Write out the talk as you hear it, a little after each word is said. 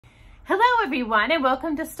Hello everyone and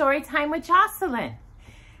welcome to Storytime with Jocelyn.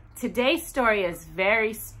 Today's story is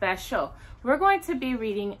very special. We're going to be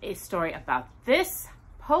reading a story about this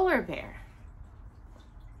polar bear.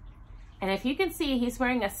 And if you can see, he's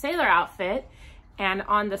wearing a sailor outfit, and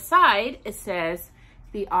on the side it says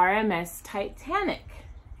the RMS Titanic,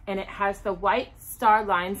 and it has the White Star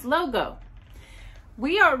Lines logo.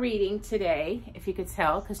 We are reading today, if you could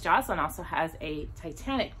tell, because Jocelyn also has a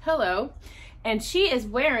Titanic pillow, and she is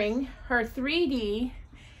wearing her 3D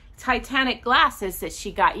Titanic glasses that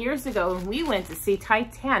she got years ago when we went to see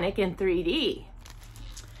Titanic in 3D.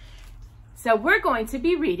 So we're going to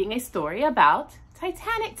be reading a story about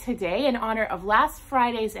Titanic today in honor of last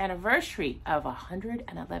Friday's anniversary of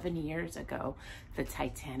 111 years ago, the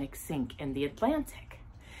Titanic sank in the Atlantic.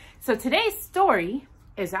 So today's story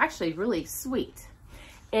is actually really sweet.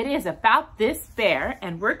 It is about this bear,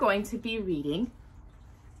 and we're going to be reading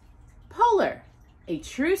Polar, a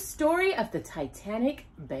true story of the Titanic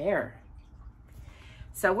bear.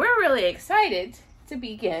 So we're really excited to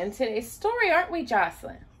begin today's story, aren't we,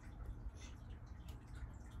 Jocelyn?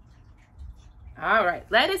 All right,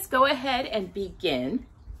 let us go ahead and begin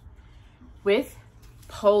with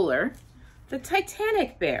Polar, the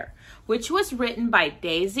Titanic bear, which was written by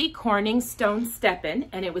Daisy Corning Stone Spedden,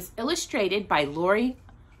 and it was illustrated by Lori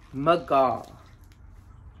McGaw.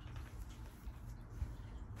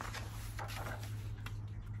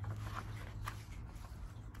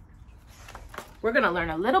 We're going to learn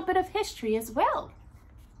a little bit of history as well.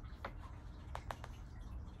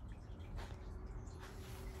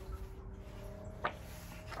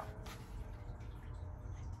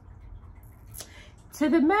 To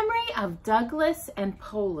the memory of Douglas and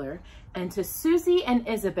Polar, and to Susie and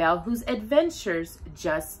Isabel, whose adventures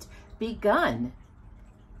just begun.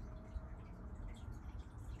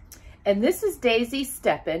 And this is Daisy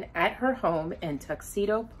Spedden at her home in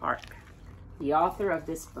Tuxedo Park, the author of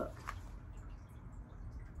this book.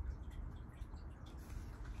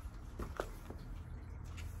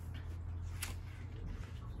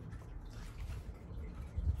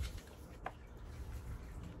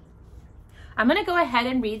 I'm going to go ahead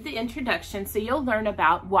and read the introduction so you'll learn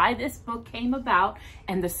about why this book came about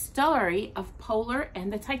and the story of Polar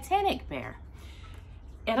and the Titanic bear.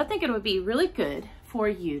 And I think it would be really good for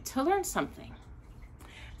you to learn something.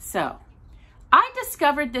 So, I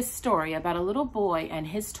discovered this story about a little boy and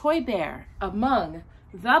his toy bear among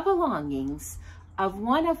the belongings of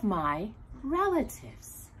one of my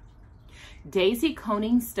relatives, Daisy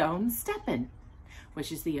Corning Stone Spedden,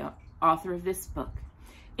 which is the author of this book.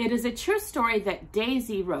 It is a true story that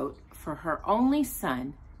Daisy wrote for her only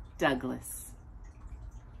son, Douglas.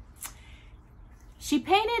 She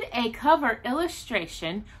painted a cover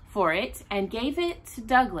illustration for it and gave it to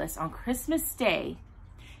Douglas on Christmas Day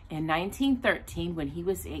in 1913 when he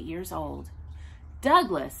was 8 years old.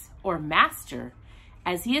 Douglas, or Master,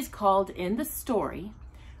 as he is called in the story,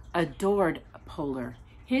 adored Polar,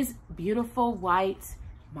 his beautiful white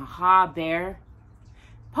Maha bear.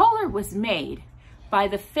 Polar was made by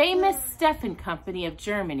the famous Steffen Company of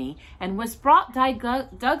Germany and was brought by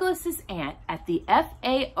Douglas's aunt at the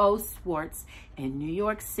FAO Schwartz in New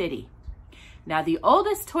York City. Now, the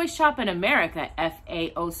oldest toy shop in America,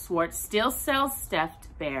 FAO Schwartz, still sells stuffed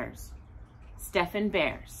bears, Steffen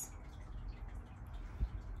bears.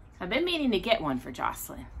 I've been meaning to get one for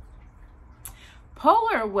Jocelyn.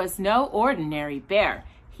 Polar was no ordinary bear.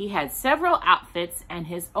 He had several outfits and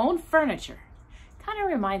his own furniture. Kind of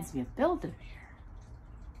reminds me of Build-A-Bear.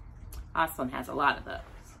 Jocelyn has a lot of those.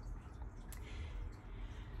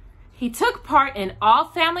 He took part in all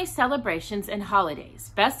family celebrations and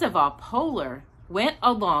holidays. Best of all, Polar went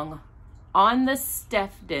along on the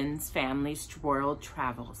Speddens family's world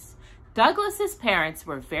travels. Douglas's parents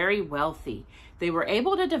were very wealthy. They were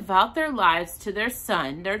able to devote their lives to their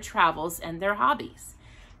son, their travels, and their hobbies.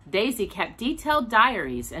 Daisy kept detailed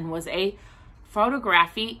diaries and was a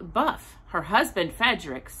photography buff. Her husband,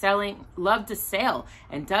 Frederick, loved to sail,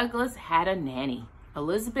 and Douglas had a nanny,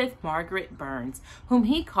 Elizabeth Margaret Burns, whom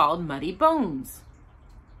he called Muddy Bones,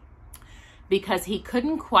 because he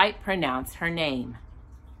couldn't quite pronounce her name.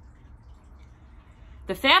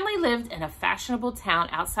 The family lived in a fashionable town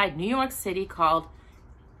outside New York City called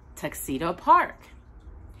Tuxedo Park.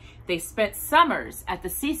 They spent summers at the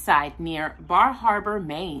seaside near Bar Harbor,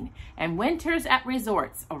 Maine, and winters at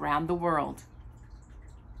resorts around the world.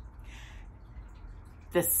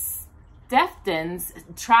 The Speddens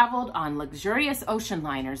traveled on luxurious ocean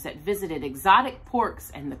liners that visited exotic ports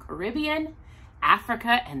in the Caribbean,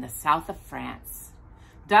 Africa, and the south of France.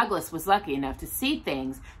 Douglas was lucky enough to see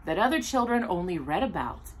things that other children only read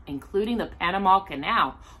about, including the Panama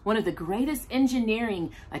Canal, one of the greatest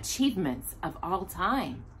engineering achievements of all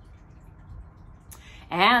time.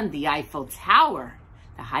 And the Eiffel Tower,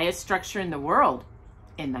 the highest structure in the world,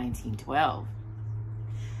 in 1912.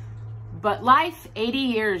 But life 80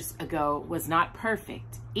 years ago was not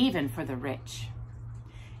perfect, even for the rich.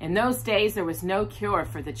 In those days, there was no cure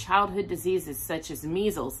for the childhood diseases such as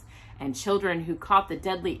measles, and children who caught the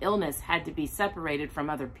deadly illness had to be separated from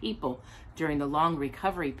other people during the long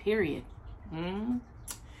recovery period.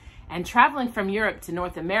 And traveling from Europe to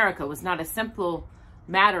North America was not a simple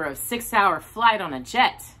matter of 6-hour flight on a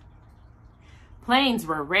jet. Planes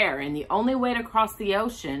were rare, and the only way to cross the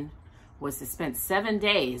ocean was to spend 7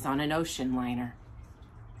 days on an ocean liner.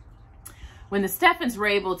 When the Stephens were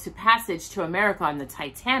able to passage to America on the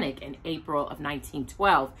Titanic in April of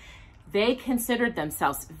 1912, they considered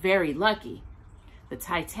themselves very lucky. The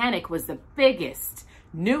Titanic was the biggest,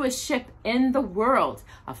 newest ship in the world,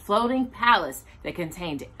 a floating palace that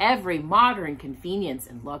contained every modern convenience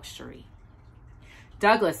and luxury.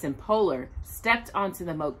 Douglas and Polar stepped onto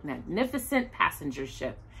the most magnificent passenger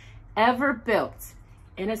ship ever built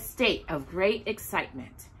in a state of great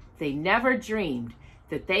excitement. They never dreamed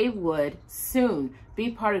that they would soon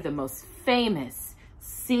be part of the most famous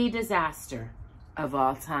sea disaster of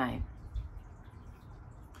all time.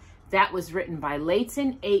 That was written by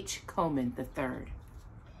Leighton H. Coleman III.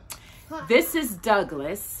 This is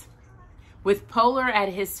Douglas with Polar at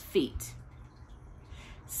his feet.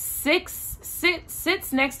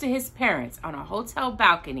 Sits next to his parents on a hotel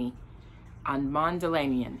balcony on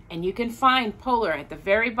Mondelein, and you can find Polar at the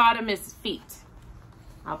very bottom of his feet.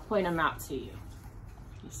 I'll point him out to you.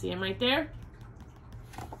 You see him right there?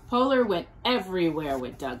 Polar went everywhere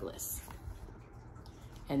with Douglas.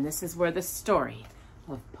 And this is where the story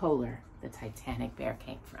of Polar, the Titanic bear,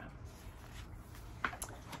 came from.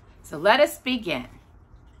 So let us begin.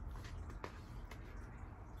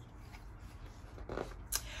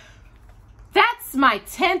 That's my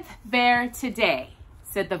 10th bear today,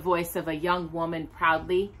 said the voice of a young woman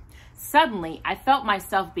proudly. Suddenly, I felt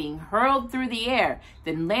myself being hurled through the air,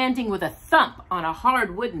 then landing with a thump on a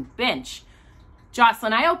hard wooden bench.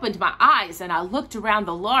 Jocelyn, I opened my eyes and I looked around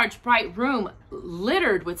the large, bright room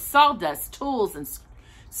littered with sawdust, tools, and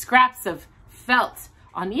scraps of felt.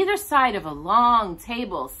 On either side of a long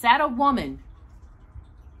table sat a woman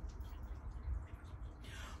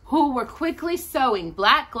who were quickly sewing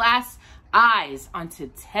black glass eyes onto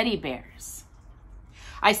teddy bears.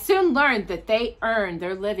 I soon learned that they earned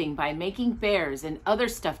their living by making bears and other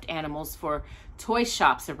stuffed animals for toy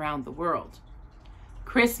shops around the world.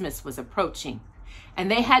 Christmas was approaching,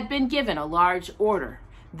 and they had been given a large order.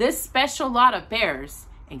 This special lot of bears,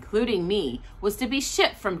 including me, was to be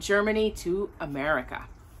shipped from Germany to America.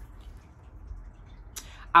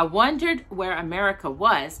 I wondered where America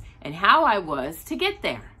was and how I was to get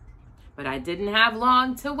there, but I didn't have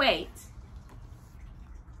long to wait.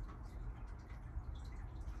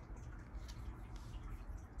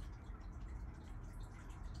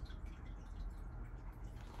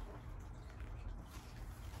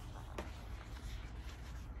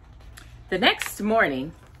 The next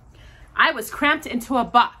morning, I was cramped into a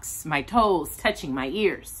box, my toes touching my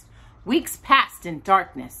ears. Weeks passed in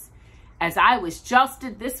darkness as I was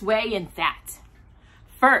jostled this way and that.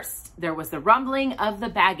 First, there was the rumbling of the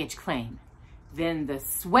baggage claim, then the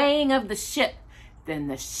swaying of the ship, then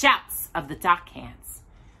the shouts of the dockhands.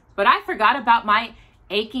 But I forgot about my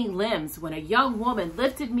aching limbs when a young woman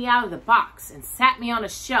lifted me out of the box and sat me on a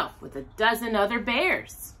shelf with a dozen other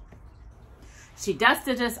bears. She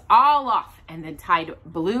dusted us all off and then tied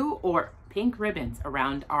blue or pink ribbons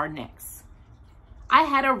around our necks. I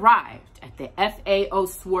had arrived at the F.A.O.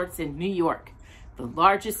 Swartz in New York, the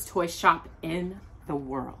largest toy shop in the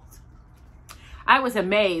world. I was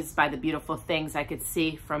amazed by the beautiful things I could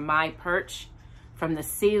see from my perch. From the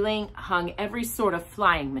ceiling hung every sort of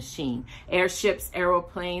flying machine, airships,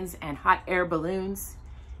 aeroplanes, and hot air balloons.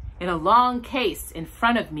 In a long case in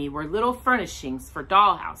front of me were little furnishings for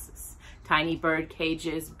dollhouses. Tiny bird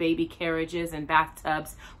cages, baby carriages, and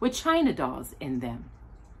bathtubs with china dolls in them.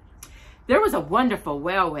 There was a wonderful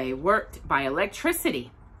railway worked by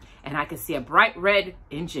electricity, and I could see a bright red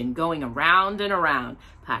engine going around and around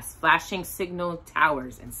past flashing signal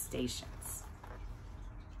towers and stations.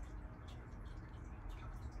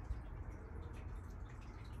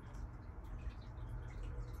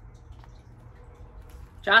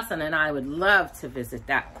 Jocelyn and I would love to visit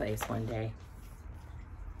that place one day.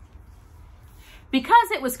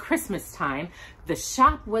 Because it was Christmas time, the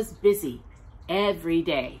shop was busy every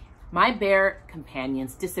day. My bear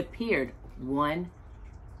companions disappeared one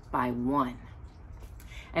by one.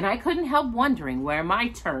 And I couldn't help wondering where my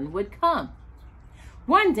turn would come.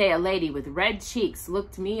 One day, a lady with red cheeks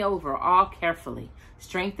looked me over all carefully,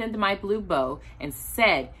 strengthened my blue bow, and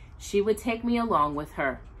said she would take me along with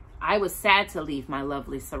her. I was sad to leave my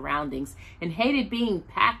lovely surroundings and hated being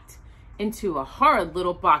packed into a horrid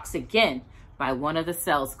little box again by one of the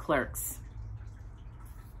sales clerks.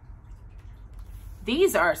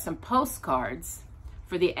 These are some postcards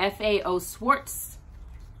for the F.A.O. Schwartz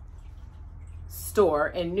store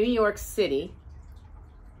in New York City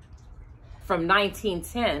from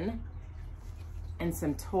 1910, and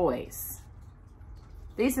some toys.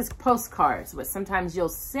 These is postcards, but sometimes you'll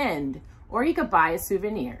send or you could buy as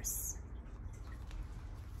souvenirs.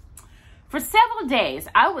 For several days,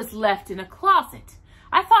 I was left in a closet.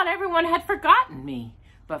 I thought everyone had forgotten me,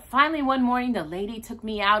 but finally one morning the lady took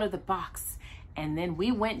me out of the box, and then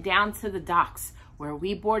we went down to the docks where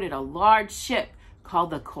we boarded a large ship called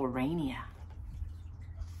the Corania.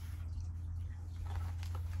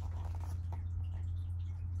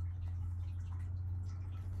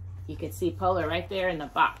 You can see Polar right there in the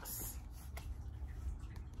box.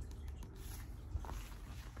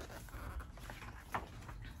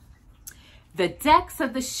 The decks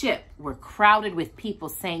of the ship were crowded with people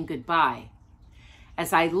saying goodbye.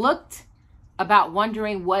 As I looked about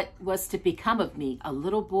wondering what was to become of me, a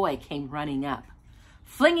little boy came running up.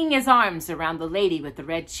 Flinging his arms around the lady with the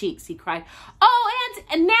red cheeks, he cried, "Oh, Aunt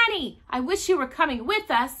and Nanny, I wish you were coming with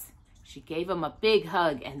us." She gave him a big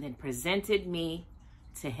hug and then presented me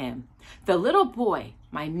to him. The little boy,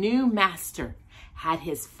 my new master, had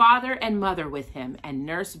his father and mother with him and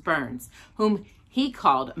Nurse Burns, whom he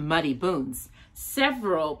called Muddy Boons.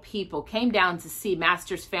 Several people came down to see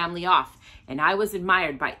Master's family off, and I was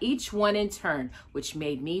admired by each one in turn, which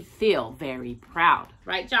made me feel very proud.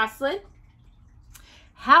 Right, Jocelyn?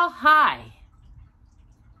 How high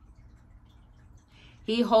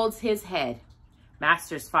he holds his head,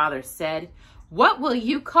 Master's father said. What will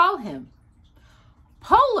you call him?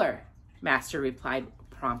 Polar, Master replied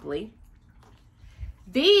promptly.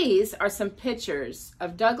 These are some pictures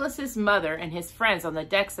of Douglas's mother and his friends on the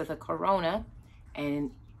decks of the Corona.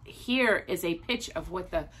 And here is a picture of what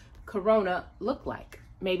the Corona looked like.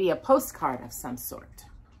 Maybe a postcard of some sort.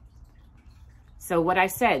 So what I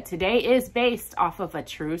said, today is based off of a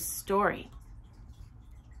true story.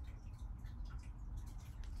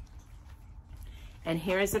 And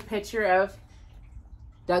here is a picture of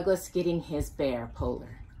Douglas getting his bear,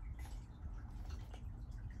 Polar.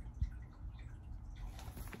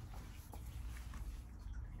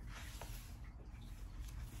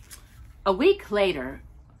 A week later,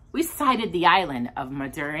 we sighted the island of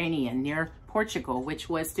Madeira near Portugal, which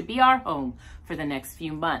was to be our home for the next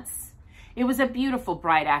few months. It was a beautiful,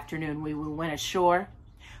 bright afternoon. We went ashore.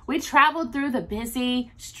 We traveled through the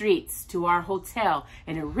busy streets to our hotel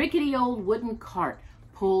in a rickety old wooden cart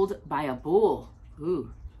pulled by a bull.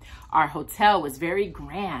 Ooh. Our hotel was very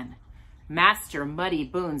grand. Master Muddy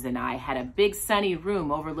Boons and I had a big sunny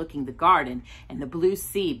room overlooking the garden and the blue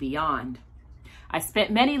sea beyond. I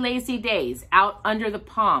spent many lazy days out under the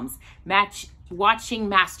palms, watching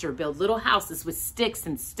Master build little houses with sticks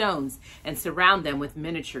and stones and surround them with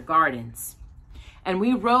miniature gardens. And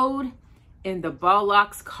we rode in the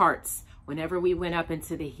Ballock's carts whenever we went up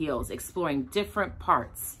into the hills, exploring different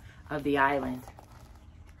parts of the island.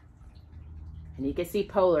 And you can see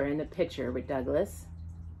Polar in the picture with Douglas.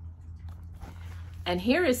 And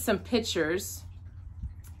here is some pictures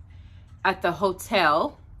at the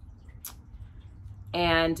hotel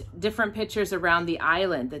and different pictures around the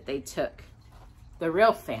island that they took. The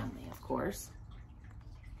real family, of course.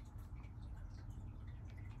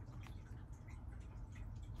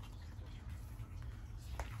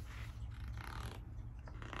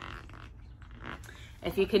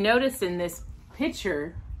 If you can notice in this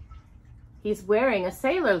picture, he's wearing a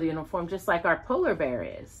sailor uniform just like our polar bear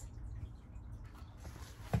is.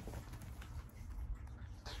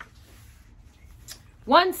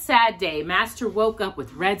 One sad day, Master woke up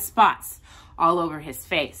with red spots all over his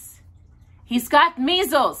face. "He's got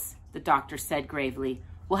measles," the doctor said gravely.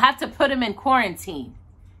 "We'll have to put him in quarantine."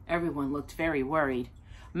 Everyone looked very worried.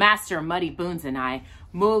 Master Muddy Boons and I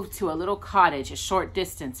moved to a little cottage a short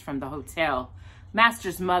distance from the hotel.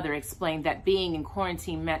 Master's mother explained that being in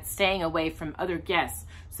quarantine meant staying away from other guests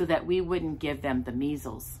so that we wouldn't give them the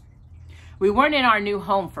measles. We weren't in our new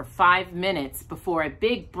home for 5 minutes before a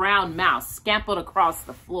big brown mouse scampered across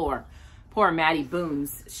the floor. Poor Maddie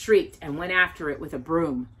Boons shrieked and went after it with a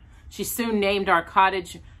broom. She soon named our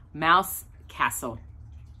cottage Mouse Castle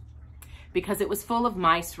because it was full of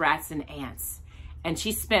mice, rats, and ants. And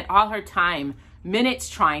she spent all her minutes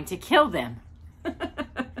trying to kill them.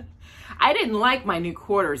 I didn't like my new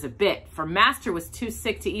quarters a bit, for Master was too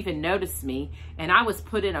sick to even notice me, and I was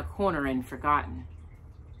put in a corner and forgotten.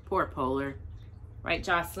 Poor Polar. Right,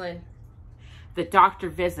 Jocelyn? The doctor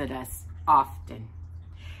visited us often.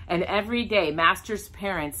 And every day, Master's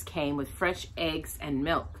parents came with fresh eggs and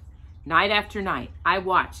milk. Night after night, I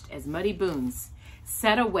watched as Muddy Boons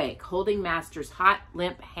sat awake, holding Master's hot,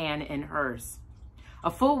 limp hand in hers. A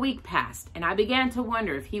full week passed, and I began to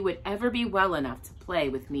wonder if he would ever be well enough to play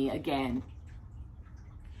with me again.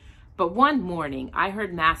 But one morning, I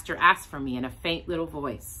heard Master ask for me in a faint little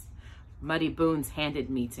voice. Muddy Boons handed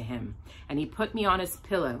me to him, and he put me on his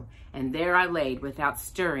pillow, and there I laid without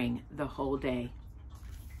stirring the whole day.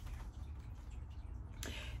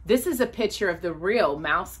 This is a picture of the real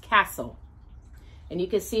Mouse Castle, and you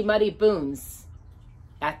can see Muddy Boons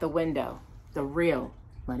at the window, the real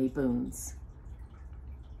Muddy Boons.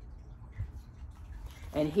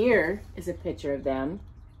 And here is a picture of them.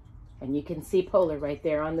 And you can see Polar right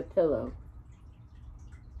there on the pillow.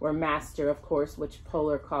 Where Master, of course, which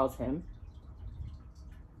Polar calls him,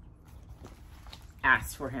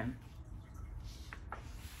 asked for him.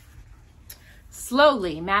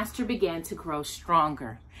 Slowly, Master began to grow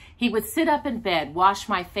stronger. He would sit up in bed, wash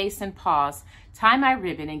my face and paws, tie my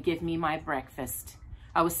ribbon, and give me my breakfast.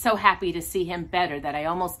 I was so happy to see him better that I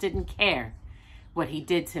almost didn't care what he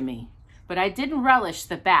did to me. But I didn't relish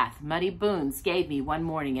the bath Muddy Boons gave me one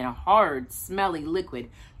morning in a hard, smelly liquid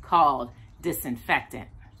called disinfectant.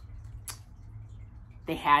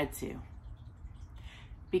 They had to,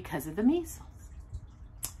 because of the measles.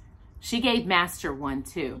 She gave Master one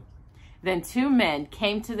too. Then 2 men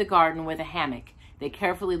came to the garden with a hammock. They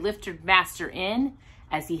carefully lifted Master in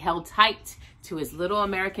as he held tight to his little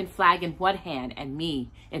American flag in one hand and me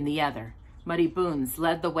in the other. Muddy Boons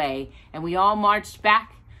led the way, and we all marched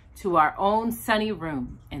back to our own sunny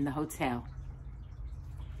room in the hotel.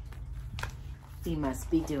 He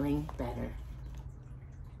must be doing better.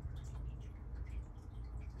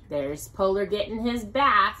 There's Polar getting his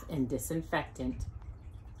bath in disinfectant.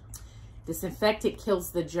 Disinfectant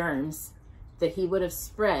kills the germs that he would have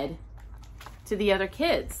spread to the other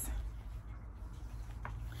kids.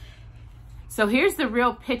 So here's the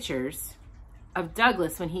real pictures of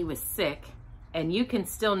Douglas when he was sick. And you can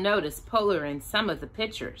still notice Polar in some of the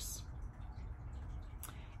pictures.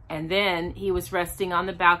 And then he was resting on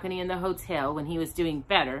the balcony in the hotel when he was doing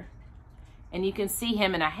better. And you can see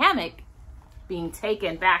him in a hammock being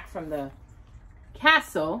taken back from the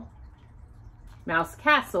castle, Mouse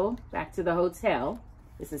Castle, back to the hotel.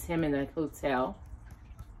 This is him in the hotel,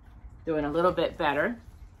 doing a little bit better.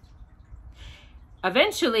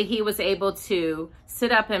 Eventually, he was able to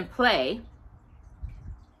sit up and play.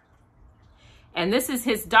 And this is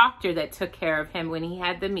his doctor that took care of him when he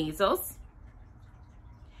had the measles.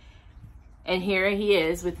 And here he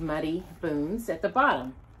is with Muddy Boons at the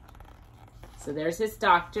bottom. So there's his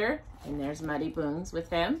doctor, and there's Muddy Boons with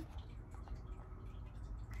him.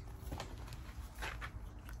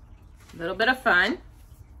 A little bit of fun.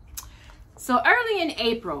 So early in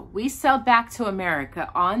April, we sailed back to America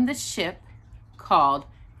on the ship called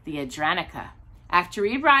the Adriatica. After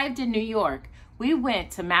we arrived in New York, we went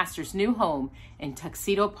to Master's new home in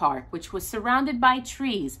Tuxedo Park, which was surrounded by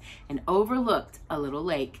trees and overlooked a little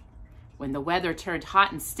lake. When the weather turned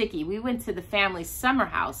hot and sticky, we went to the family's summer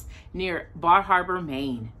house near Bar Harbor,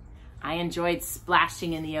 Maine. I enjoyed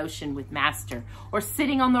splashing in the ocean with Master or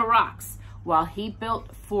sitting on the rocks while he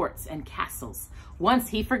built forts and castles. Once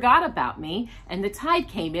he forgot about me and the tide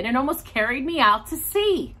came in and almost carried me out to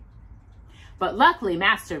sea. But luckily,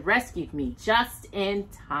 Master rescued me just in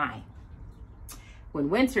time. When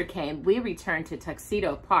winter came, we returned to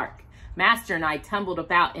Tuxedo Park. Master and I tumbled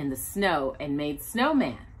about in the snow and made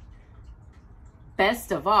snowman.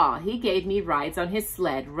 Best of all, he gave me rides on his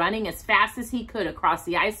sled, running as fast as he could across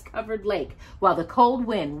the ice-covered lake while the cold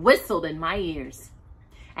wind whistled in my ears.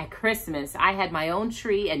 At Christmas, I had my own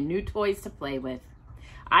tree and new toys to play with.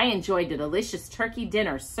 I enjoyed the delicious turkey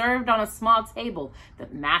dinner served on a small table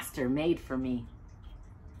that Master made for me.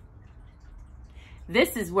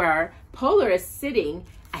 This is where Polar is sitting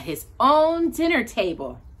at his own dinner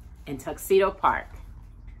table in Tuxedo Park.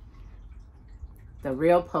 The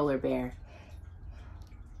real polar bear.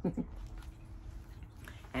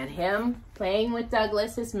 And him playing with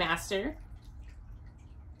Douglas, his Master,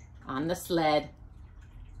 on the sled.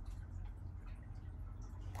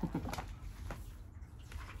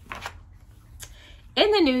 In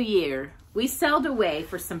the new year, we sailed away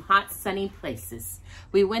for some hot, sunny places.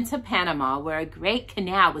 We went to Panama, where a great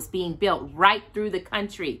canal was being built right through the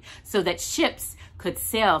country so that ships could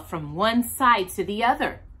sail from one side to the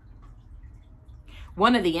other.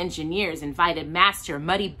 One of the engineers invited Master,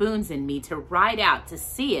 Muddy Boons, and me to ride out to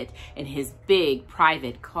see it in his big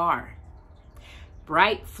private car.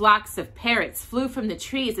 Bright flocks of parrots flew from the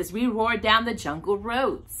trees as we roared down the jungle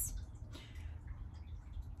roads.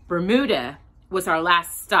 Bermuda was our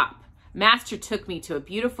last stop. Master took me to a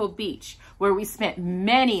beautiful beach where we spent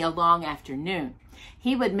many a long afternoon.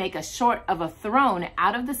 He would make a sort of a throne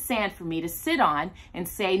out of the sand for me to sit on and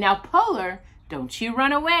say, "Now, Polar, don't you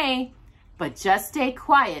run away, but just stay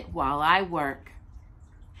quiet while I work."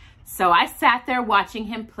 So I sat there watching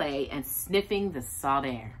him play and sniffing the salt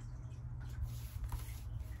air.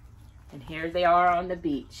 And here they are on the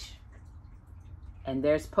beach. And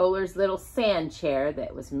there's Polar's little sand chair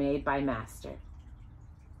that was made by Master.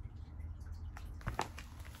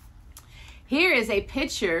 Here is a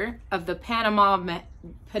picture of the Panama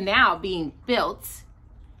Canal being built.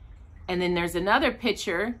 And then there's another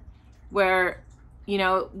picture where,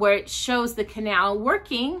 where it shows the canal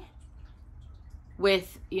working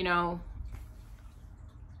with, the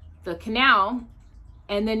canal.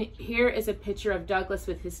 And then here is a picture of Douglas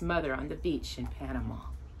with his mother on the beach in Panama.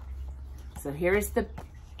 So here's the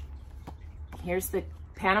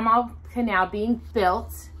Panama Canal being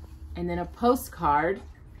built, and then a postcard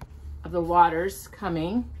of the waters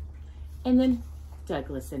coming, and then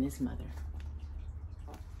Douglas and his mother.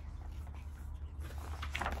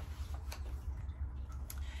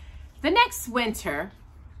 The next winter,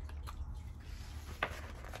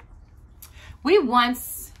 we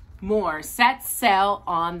once more set sail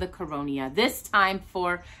on the Coronia, this time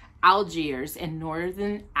for Algiers in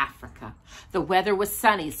northern Africa. The weather was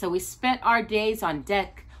sunny, so we spent our days on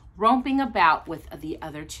deck romping about with the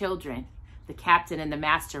other children. The captain and the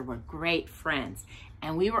master were great friends,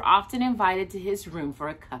 and we were often invited to his room for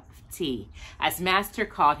a cup of tea, as Master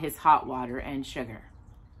called his hot water and sugar.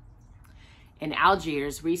 In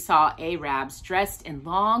Algiers, we saw Arabs dressed in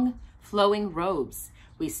long, flowing robes.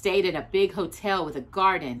 We stayed in a big hotel with a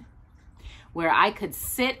garden where I could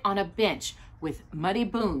sit on a bench with Muddy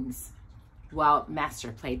Boons while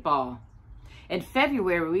Master played ball. In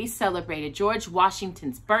February, we celebrated George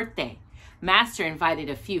Washington's birthday. Master invited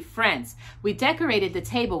a few friends. We decorated the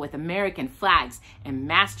table with American flags, and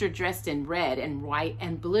Master dressed in red and white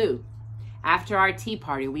and blue. After our tea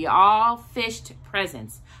party, we all fished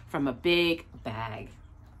presents from a big bag.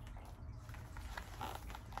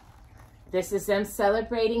 This is them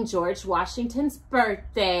celebrating George Washington's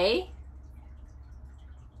birthday.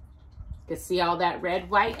 You can see all that red,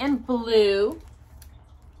 white, and blue.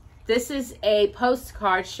 This is a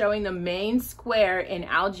postcard showing the main square in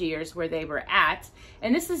Algiers where they were at.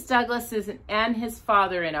 And this is Douglas and his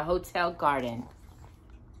father in a hotel garden.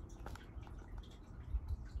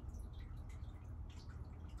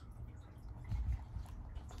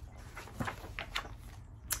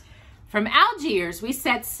 From Algiers, we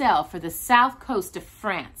set sail for the south coast of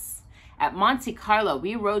France. At Monte Carlo,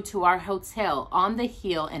 we rode to our hotel on the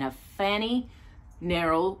hill in a fanny,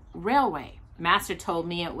 narrow railway. Master told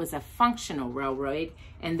me it was a functional railroad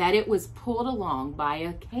and that it was pulled along by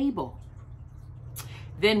a cable.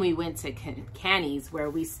 Then we went to Cannes, where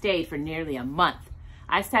we stayed for nearly a month.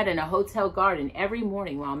 I sat in a hotel garden every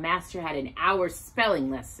morning while Master had an hour's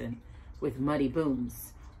spelling lesson with Muddy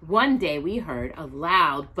Boons. One day we heard a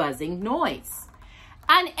loud buzzing noise.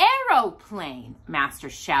 "An aeroplane!" Master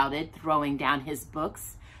shouted, throwing down his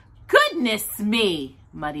books. "Goodness me!"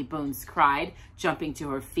 Muddy Boons cried, jumping to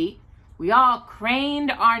her feet. We all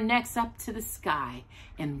craned our necks up to the sky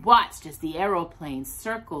and watched as the aeroplane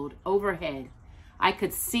circled overhead. I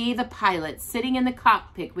could see the pilot sitting in the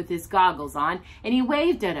cockpit with his goggles on, and he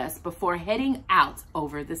waved at us before heading out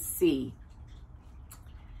over the sea.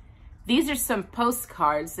 These are some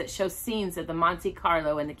postcards that show scenes of the Monte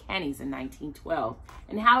Carlo and the Cannes in 1912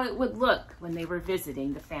 and how it would look when they were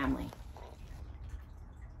visiting the family.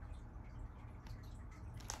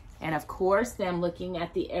 And of course, them looking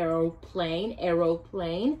at the aeroplane.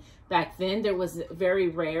 Back then, there was very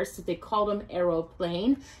rare, so they called them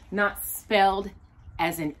aeroplane, not spelled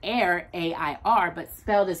as an air, A-I-R, but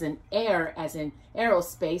spelled as an air, as in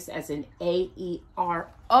aerospace, as in A-E-R-O-P-L-A-N-E.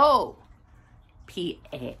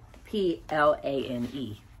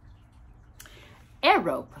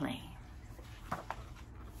 Aeroplane.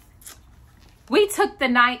 We took the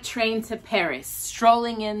night train to Paris,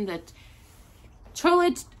 strolling in the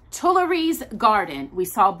Tuileries garden. We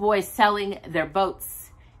saw boys selling their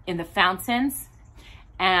boats in the fountains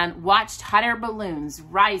and watched hot air balloons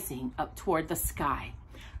rising up toward the sky.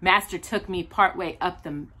 Master took me partway up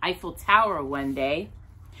the Eiffel Tower one day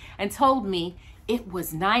and told me it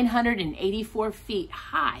was 984 feet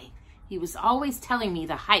high. He was always telling me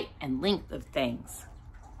the height and length of things.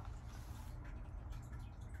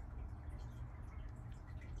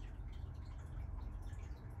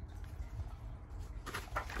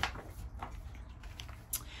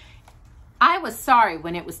 sorry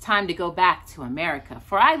when it was time to go back to America,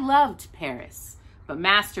 for I loved Paris. But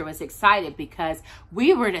Master was excited because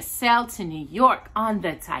we were to sail to New York on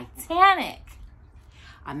the Titanic.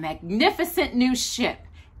 A magnificent new ship.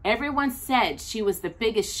 Everyone said she was the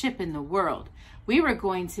biggest ship in the world. We were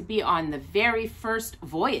going to be on the very first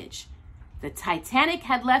voyage. The Titanic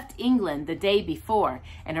had left England the day before,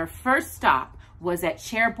 and her first stop was at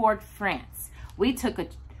Cherbourg, France. We took a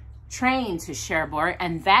train to Cherbourg,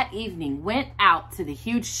 and that evening went out to the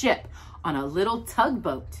huge ship on a little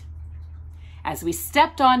tugboat. As we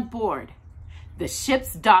stepped on board, the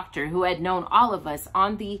ship's doctor, who had known all of us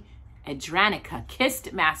on the Adriatica,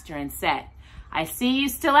 kissed Master and said, "I see you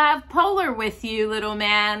still have Polar with you, little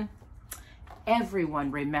man."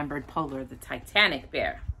 Everyone remembered Polar, the Titanic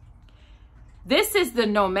bear. This is the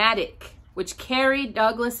Nomadic, which carried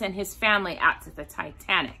Douglas and his family out to the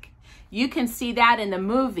Titanic. You can see that in the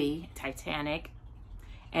movie Titanic.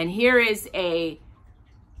 And here is a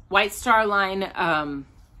White Star Line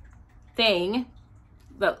thing,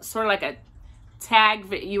 sort of like a tag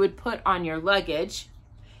that you would put on your luggage.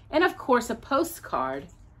 And of course, a postcard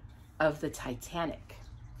of the Titanic.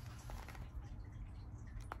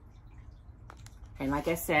 And like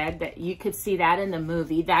I said, that you could see that in the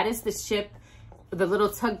movie. That is the ship, the little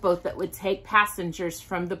tugboat that would take passengers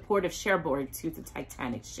from the port of Cherbourg to the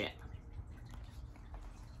Titanic ship.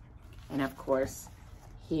 And of course,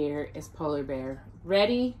 here is Polar Bear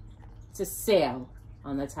ready to sail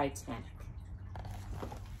on the Titanic.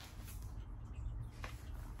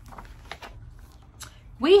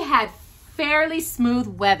 We had fairly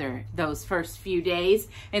smooth weather those first few days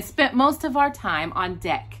and spent most of our time on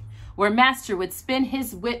deck, where Master would spin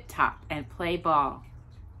his whip top and play ball.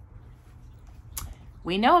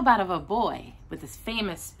 We know about a boy with this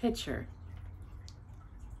famous picture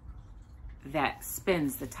that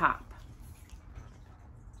spins the top.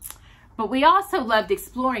 But we also loved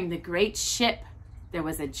exploring the great ship. There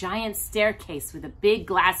was a giant staircase with a big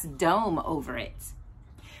glass dome over it.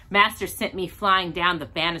 Master sent me flying down the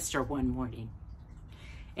banister one morning.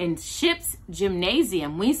 In ship's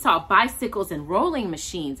gymnasium, we saw bicycles and rolling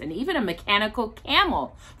machines and even a mechanical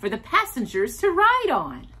camel for the passengers to ride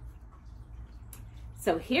on.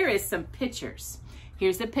 So here is some pictures.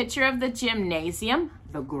 Here's a picture of the gymnasium,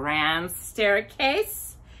 the grand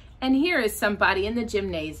staircase, and here is somebody in the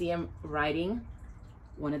gymnasium riding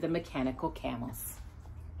one of the mechanical camels.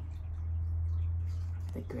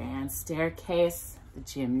 The grand staircase, the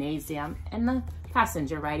gymnasium, and the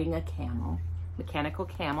passenger riding a camel. Mechanical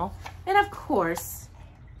camel. And of course,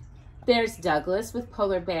 there's Douglas with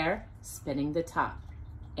Polar Bear spinning the top.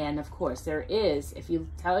 And of course, there is, if you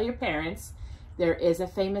tell your parents, there is a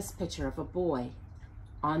famous picture of a boy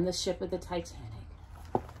on the ship of the Titanic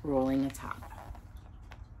rolling a top.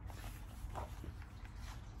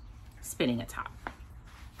 Spinning a top.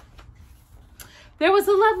 There was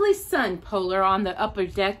a lovely sun, Polar, on the upper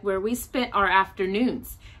deck where we spent our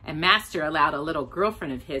afternoons, and Master allowed a little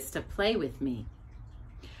girlfriend of his to play with me.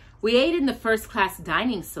 We ate in the first-class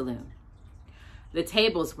dining saloon. The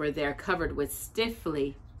tables were there covered with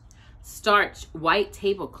stiffly starched white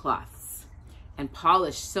tablecloths and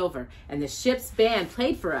polished silver, and the ship's band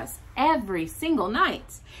played for us every single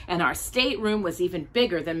night, and our stateroom was even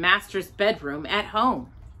bigger than Master's bedroom at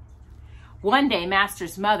home. One day,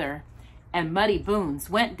 Master's mother and Muddy Boons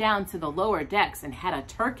went down to the lower decks and had a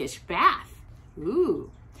Turkish bath. Ooh.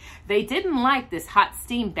 They didn't like this hot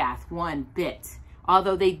steam bath one bit,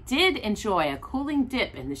 although they did enjoy a cooling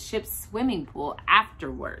dip in the ship's swimming pool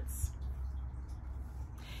afterwards.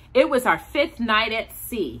 It was our 5th night at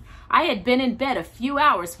sea. I had been in bed a few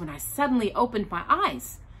hours when I suddenly opened my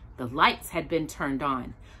eyes. The lights had been turned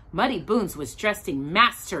on. Muddy Boons was dressing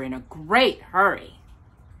Master in a great hurry.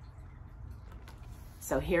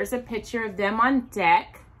 So here's a picture of them on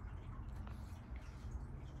deck.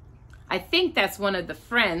 I think that's one of the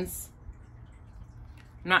friends.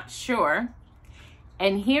 I'm not sure.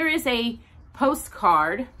 And here is a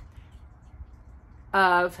postcard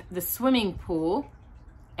of the swimming pool.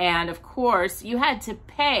 And of course, you had to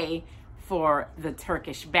pay for the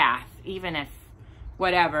Turkish bath, even if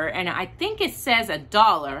whatever. And I think it says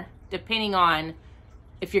 $1, depending on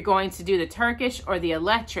if you're going to do the Turkish or the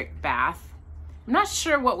electric bath. I'm not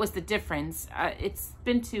sure what was the difference. It's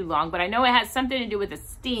been too long, but I know it has something to do with the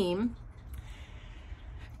steam.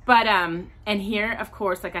 But, and here, of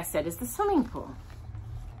course, like I said, is the swimming pool.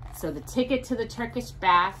 So the ticket to the Turkish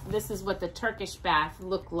bath, this is what the Turkish bath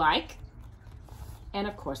looked like. And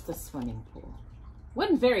of course, the swimming pool.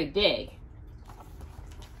 Wasn't very big.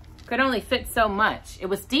 Could only fit so much. It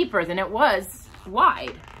was deeper than it was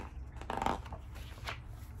wide.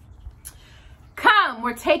 Come, Mom,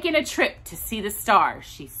 we're taking a trip to see the stars,"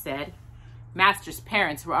 she said. Master's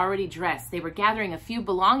parents were already dressed. They were gathering a few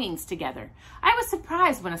belongings together. I was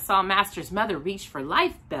surprised when I saw Master's mother reach for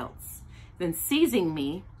life belts. Then seizing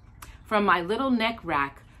me from my little neck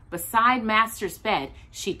rack beside Master's bed,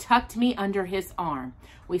 she tucked me under his arm.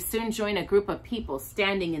 We soon joined a group of people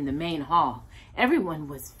standing in the main hall. Everyone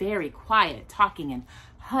was very quiet, talking in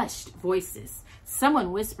hushed voices.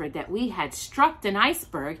 Someone whispered that we had struck an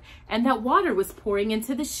iceberg and that water was pouring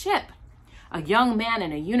into the ship. A young man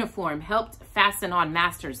in a uniform helped fasten on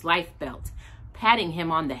Master's life belt. Patting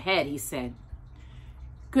him on the head, he said,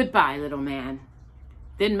 "Goodbye, little man."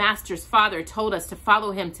 Then Master's father told us to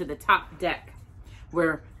follow him to the top deck,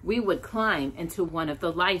 where we would climb into one of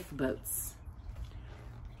the lifeboats.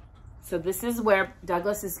 So this is where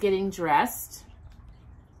Douglas is getting dressed.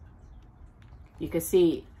 You can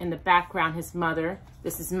see in the background his mother.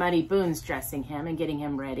 This is Muddy Boone's dressing him and getting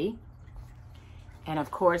him ready. And of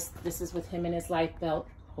course, this is with him in his life belt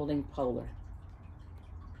holding Polar.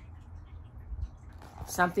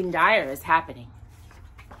 Something dire is happening.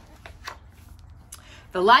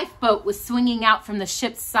 The lifeboat was swinging out from the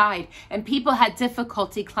ship's side and people had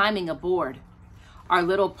difficulty climbing aboard. Our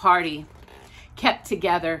little party kept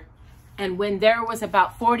together, and when there was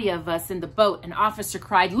about 40 of us in the boat, an officer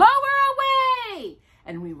cried, "Lower away!"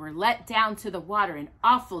 And we were let down to the water in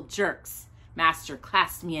awful jerks. Master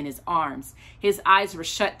clasped me in his arms. His eyes were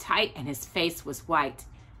shut tight and his face was white.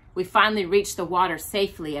 We finally reached the water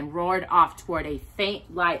safely and roared off toward a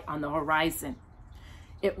faint light on the horizon.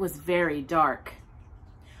 It was very dark.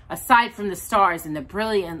 Aside from the stars and the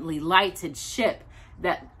brilliantly lighted ship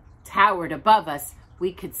that towered above us,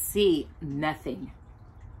 we could see nothing.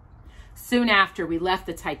 Soon after we left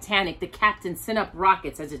the Titanic, the captain sent up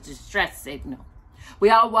rockets as a distress signal. We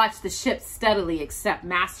all watched the ship steadily except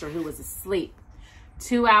Master, who was asleep.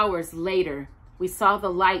 2 hours later, we saw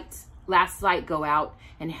the last light go out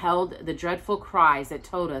and held the dreadful cries that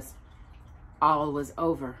told us all was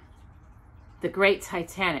over. The great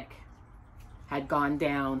Titanic had gone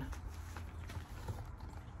down.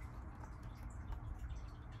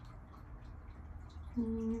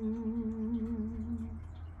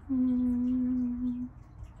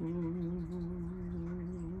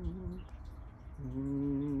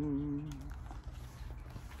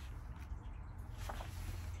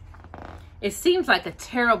 It seems like a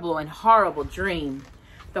terrible and horrible dream.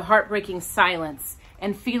 The heartbreaking silence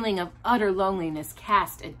and feeling of utter loneliness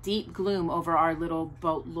cast a deep gloom over our little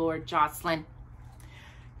boat, Lord Jocelyn.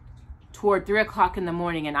 Toward 3 o'clock in the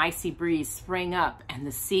morning, an icy breeze sprang up and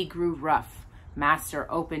the sea grew rough. Master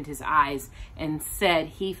opened his eyes and said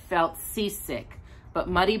he felt seasick, but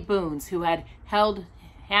Muddy Boones, who had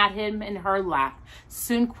him in her lap,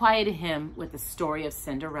 soon quieted him with the story of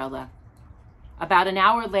Cinderella. About an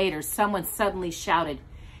hour later, someone suddenly shouted,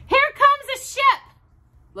 "Here comes a ship!"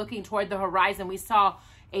 Looking toward the horizon, we saw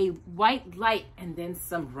a white light and then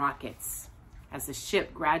some rockets. As the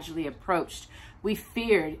ship gradually approached, we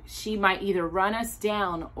feared she might either run us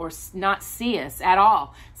down or not see us at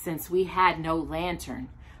all, since we had no lantern.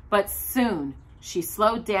 But soon she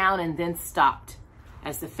slowed down and then stopped.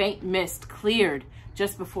 As the faint mist cleared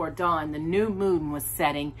just before dawn, the new moon was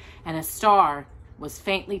setting and a star was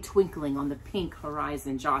faintly twinkling on the pink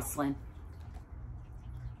horizon, Jocelyn.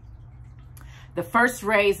 The first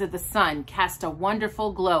rays of the sun cast a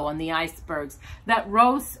wonderful glow on the icebergs that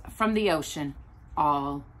rose from the ocean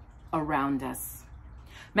all around us.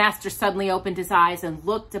 Master suddenly opened his eyes and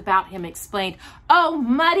looked about him, explained, "Oh,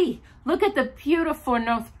 Muddy, look at the beautiful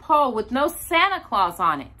North Pole with no Santa Claus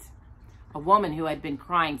on it." A woman who had been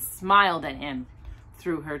crying smiled at him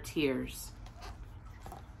through her tears.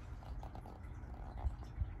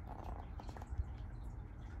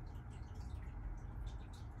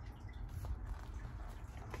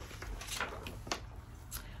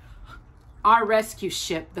 Our rescue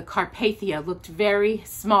ship, the Carpathia, looked very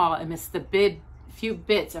small amidst the few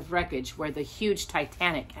bits of wreckage where the huge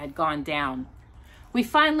Titanic had gone down. We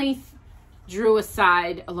finally drew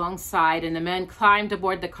alongside, and the men climbed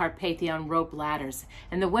aboard the Carpathia on rope ladders,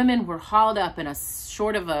 and the women were hauled up in a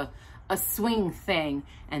sort of a swing thing,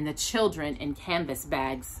 and the children in canvas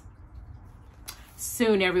bags.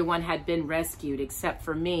 Soon everyone had been rescued except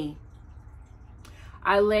for me.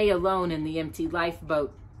 I lay alone in the empty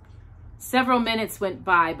lifeboat. Several minutes went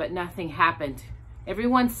by, but nothing happened.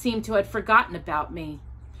 Everyone seemed to have forgotten about me.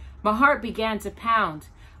 My heart began to pound.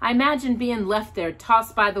 I imagined being left there,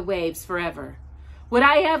 tossed by the waves forever. Would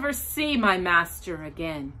I ever see my master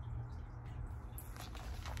again?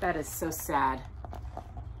 That is so sad.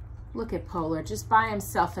 Look at Polar, just by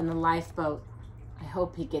himself in the lifeboat. I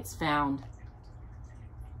hope he gets found.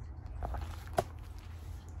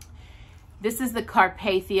 This is the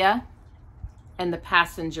Carpathia and the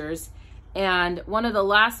passengers. And one of the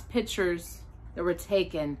last pictures that were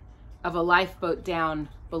taken of a lifeboat down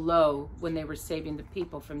below when they were saving the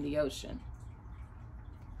people from the ocean.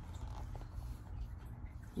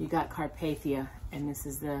 You got Carpathia, and this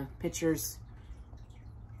is the pictures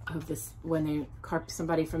of this when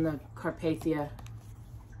somebody from the Carpathia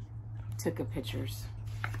took pictures.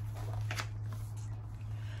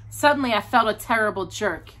 Suddenly I felt a terrible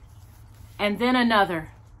jerk, and then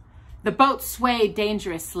another. The boat swayed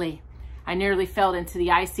dangerously. I nearly fell into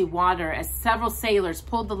the icy water as several sailors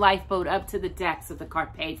pulled the lifeboat up to the decks of the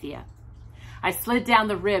Carpathia. I slid down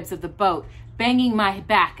the ribs of the boat, banging my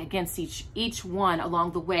back against each one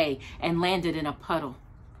along the way, and landed in a puddle.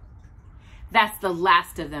 "That's the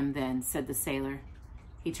last of them then," said the sailor.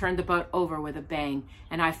 He turned the boat over with a bang,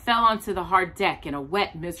 and I fell onto the hard deck in a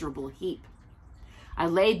wet, miserable heap. I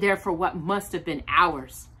laid there for what must have been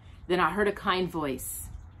hours. Then I heard a kind voice.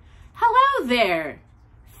 "Hello there!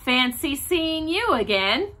 Fancy seeing you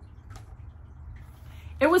again."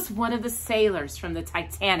 It was one of the sailors from the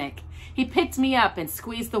Titanic. He picked me up and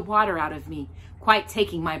squeezed the water out of me, quite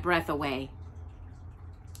taking my breath away.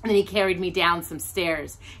 Then he carried me down some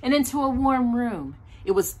stairs and into a warm room.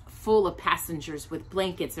 It was full of passengers with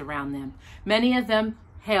blankets around them. Many of them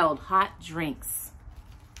held hot drinks.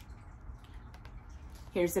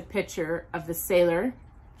 Here's a picture of the sailor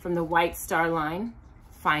from the White Star Line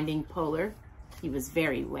finding Polar. He was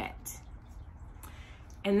very wet.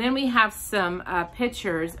 And then we have some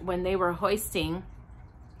pictures when they were hoisting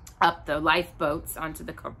up the lifeboats onto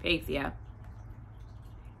the Carpathia,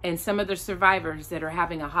 and some of the survivors that are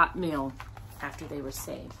having a hot meal after they were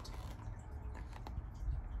saved.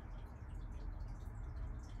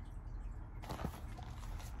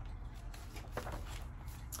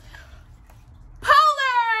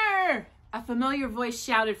 "Polar!" a familiar voice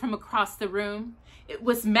shouted from across the room. It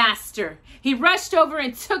was Master. He rushed over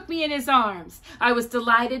and took me in his arms. I was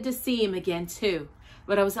delighted to see him again, too.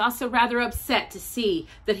 But I was also rather upset to see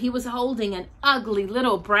that he was holding an ugly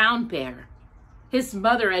little brown bear. His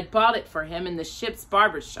mother had bought it for him in the ship's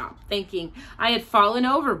barber shop, thinking I had fallen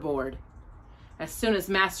overboard. As soon as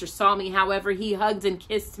Master saw me, however, he hugged and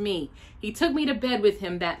kissed me. He took me to bed with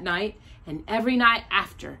him that night, and every night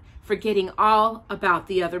after, forgetting all about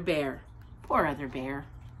the other bear. Poor other bear.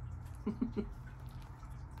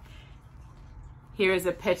 Here is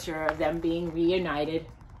a picture of them being reunited.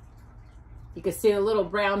 You can see a little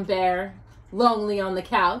brown bear lonely on the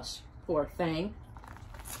couch. Poor thing.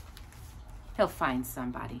 He'll find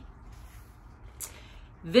somebody.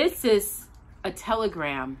 This is a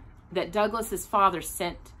telegram that Douglas's father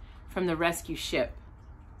sent from the rescue ship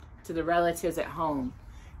to the relatives at home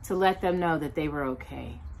to let them know that they were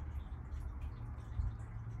okay.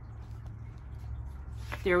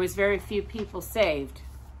 There was very few people saved.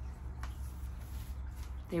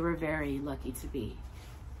 They were very lucky to be.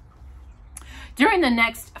 During the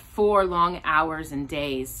next 4 long hours and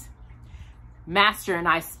days, Master and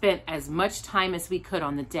I spent as much time as we could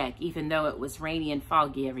on the deck, even though it was rainy and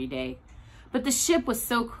foggy every day. But the ship was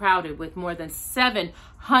so crowded with more than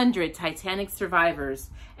 700 Titanic survivors,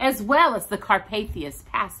 as well as the Carpathia's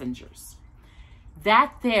passengers,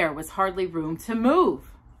 that there was hardly room to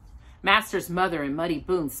move. Master's mother and Muddy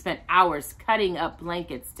Boone spent hours cutting up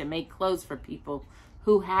blankets to make clothes for people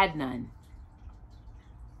who had none.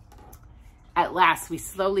 At last, we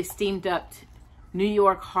slowly steamed up to New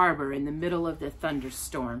York Harbor in the middle of the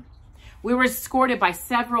thunderstorm. We were escorted by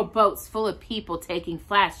several boats full of people taking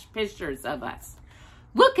flash pictures of us.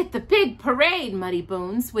 "Look at the big parade, Muddy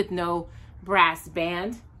Boone's, with no brass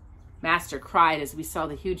band," Master cried as we saw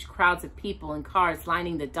the huge crowds of people and cars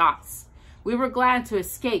lining the docks. We were glad to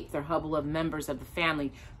escape the hubble of members of the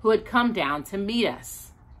family who had come down to meet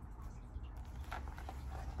us.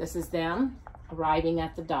 This is them arriving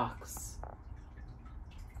at the docks.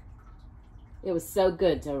 It was so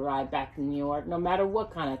good to arrive back in New York, no matter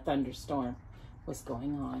what kind of thunderstorm was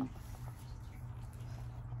going on.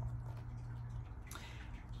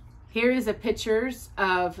 Here is a pictures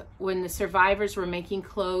of when the survivors were making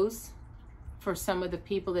clothes for some of the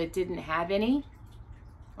people that didn't have any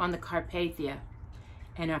on the Carpathia.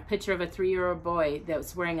 And a picture of a 3-year-old boy that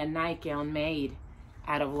was wearing a nightgown made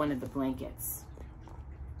out of one of the blankets.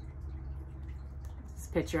 This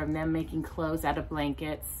picture of them making clothes out of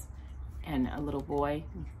blankets and a little boy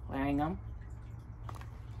wearing them.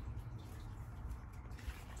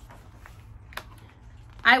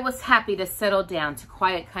 I was happy to settle down to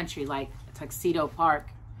quiet country like Tuxedo Park.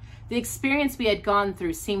 The experience we had gone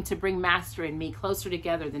through seemed to bring Master and me closer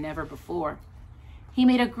together than ever before. He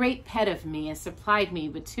made a great pet of me and supplied me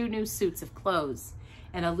with 2 new suits of clothes,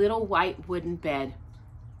 and a little white wooden bed.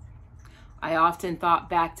 I often thought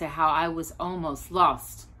back to how I was almost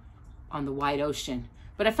lost on the wide ocean,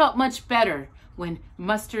 but I felt much better when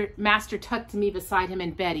Master tucked me beside him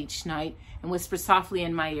in bed each night and whispered softly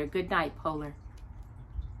in my ear, "Good night, Polar."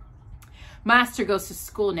 Master goes to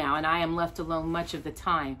school now, and I am left alone much of the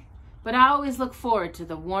time, but I always look forward to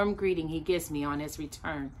the warm greeting he gives me on his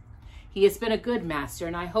return. He has been a good master,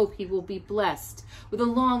 and I hope he will be blessed with a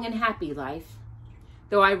long and happy life,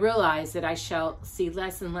 though I realize that I shall see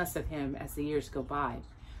less and less of him as the years go by.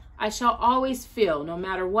 I shall always feel, no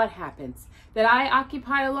matter what happens, that I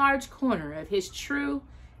occupy a large corner of his true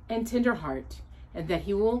and tender heart, and that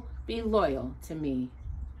he will be loyal to me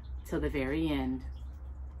till the very end.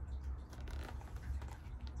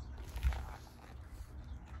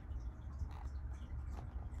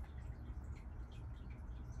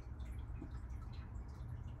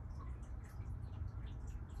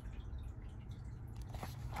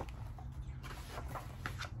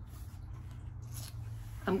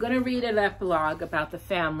 I'm going to read an epilogue about the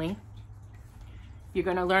family. You're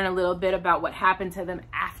going to learn a little bit about what happened to them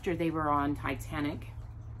after they were on Titanic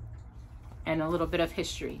and a little bit of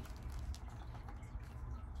history.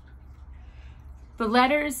 The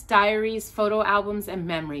letters, diaries, photo albums, and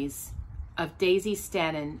memories of Daisy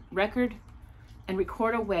Spedden record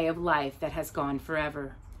a way of life that has gone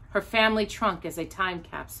forever. Her family trunk is a time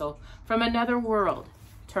capsule from another world,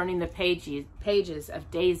 turning the pages of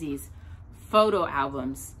Daisy's photo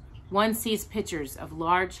albums. One sees pictures of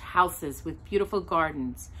large houses with beautiful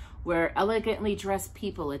gardens where elegantly dressed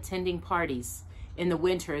people attending parties. In the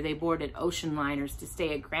winter, they boarded ocean liners to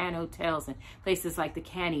stay at grand hotels in places like the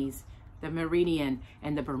Cannies, the Meridian,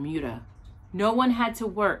 and the Bermuda. No one had to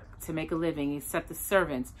work to make a living except the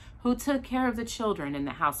servants who took care of the children and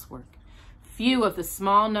the housework. Few of the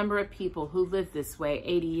small number of people who lived this way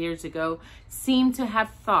 80 years ago seem to have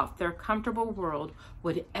thought their comfortable world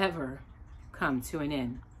would ever come to an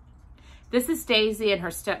end. This is Daisy and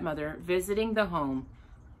her stepmother visiting the home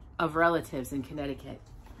of relatives in Connecticut.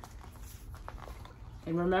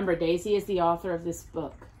 And remember, Daisy is the author of this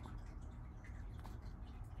book.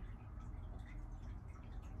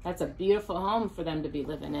 That's a beautiful home for them to be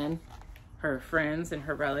living in, her friends and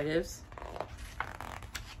her relatives.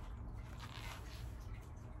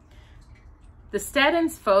 The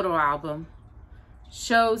Speddens' photo album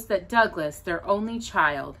shows that Douglas, their only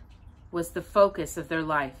child, was the focus of their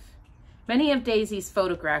life. Many of Daisy's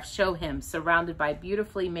photographs show him surrounded by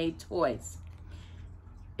beautifully made toys.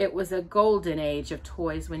 It was a golden age of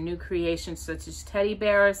toys when new creations such as teddy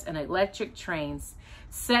bears and electric trains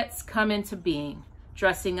sets come into being.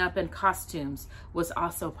 Dressing up in costumes was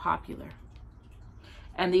also popular.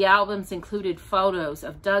 And the albums included photos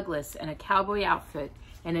of Douglas in a cowboy outfit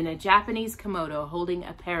and in a Japanese kimono holding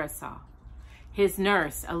a parasol. His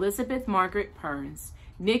nurse, Elizabeth Margaret Perns,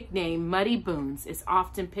 nicknamed Muddy Boons, is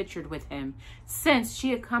often pictured with him since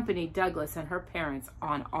she accompanied Douglas and her parents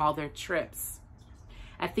on all their trips.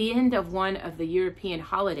 At the end of one of the European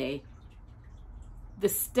holiday, the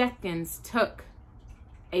Speddens took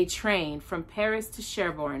a train from Paris to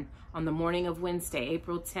Cherbourg on the morning of Wednesday,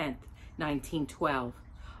 April 10th, 1912.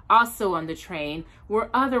 Also on the train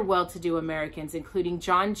were other well-to-do Americans, including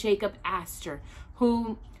John Jacob Astor,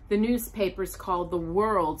 whom the newspapers called the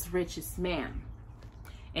world's richest man.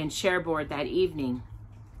 In Cherbourg that evening,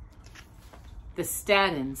 the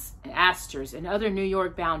Speddens, Astors, and other New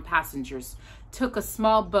York-bound passengers took a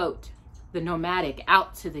small boat, the Nomadic,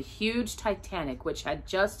 out to the huge Titanic, which had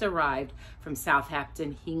just arrived from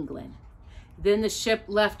Southampton, England. Then the ship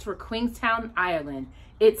left for Queenstown, Ireland,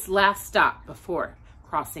 its last stop before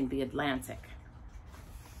crossing the Atlantic.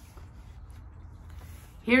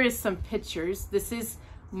 Here is some pictures. This is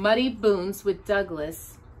Muddy Boons with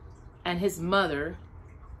Douglas and his mother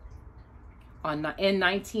in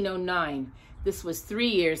 1909. This was 3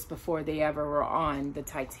 years before they ever were on the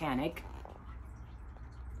Titanic.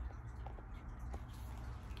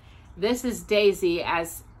 This is Daisy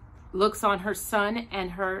as looks on her son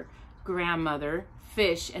and her grandmother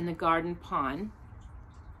fish in the garden pond.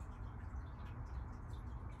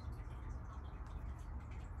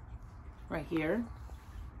 Right here.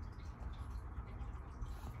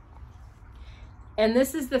 And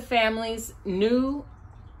this is the family's new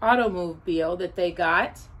automobile that they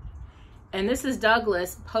got. And this is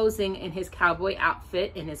Douglas posing in his cowboy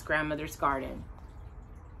outfit in his grandmother's garden.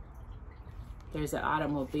 There's an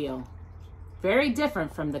automobile. Very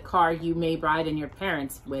different from the car you may ride in your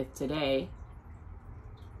parents with today.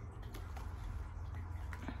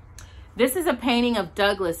 This is a painting of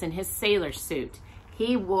Douglas in his sailor suit.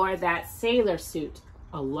 He wore that sailor suit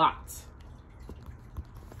a lot.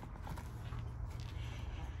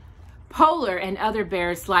 Polar and other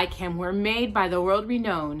bears like him were made by the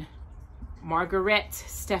world-renowned Margaret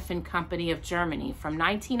Stephan Company of Germany from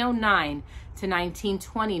 1909 to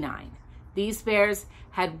 1929. These bears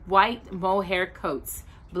had white mohair coats,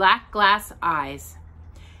 black glass eyes,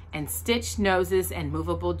 and stitched noses and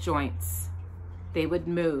movable joints. They would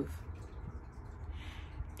move.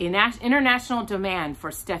 International demand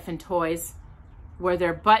for Stephan toys, where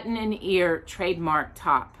their button-and-ear trademark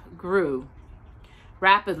top grew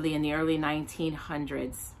rapidly in the early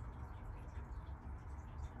 1900s.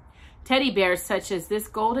 Teddy bears such as this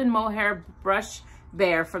golden mohair brush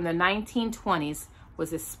bear from the 1920s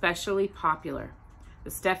was especially popular. The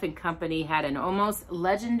Stephan Company had an almost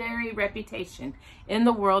legendary reputation in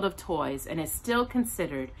the world of toys and is still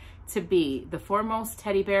considered to be the foremost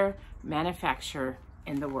teddy bear manufacturer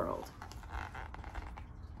in the world.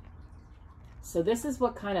 So this is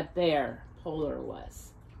what kind of bear Polar was.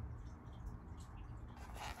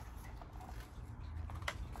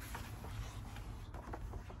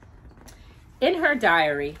 In her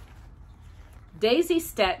diary, Daisy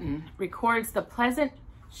Stetton records the pleasant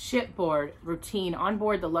shipboard routine on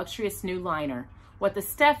board the luxurious new liner. What the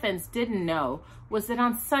Stephans didn't know was that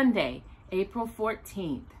on Sunday, April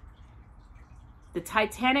 14th, the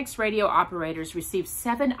Titanic's radio operators received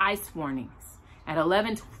 7 ice warnings. At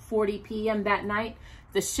 11:40 p.m. that night,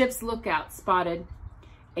 the ship's lookout spotted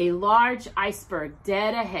a large iceberg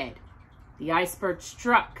dead ahead. The iceberg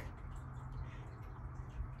struck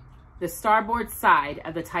the starboard side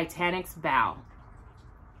of the Titanic's bow,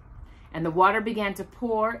 and the water began to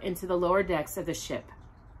pour into the lower decks of the ship.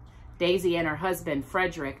 Daisy and her husband,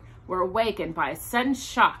 Frederick, were awakened by a sudden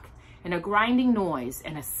shock and a grinding noise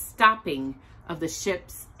and a stopping of the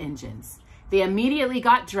ship's engines. They immediately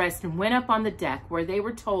got dressed and went up on the deck, where they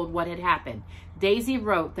were told what had happened. Daisy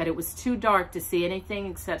wrote that it was too dark to see anything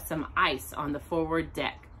except some ice on the forward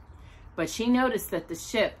deck. But she noticed that the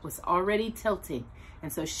ship was already tilting,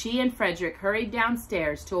 and so she and Frederick hurried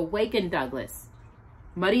downstairs to awaken Douglas,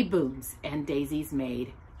 Muddy Booms, and Daisy's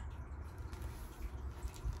maid.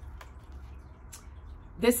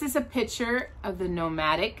 This is a picture of the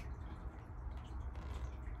Nomadic.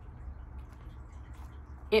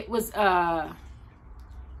 It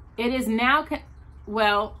is now,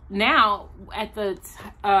 well, now at the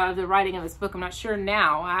writing of this book, I'm not sure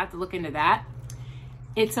now, I have to look into that.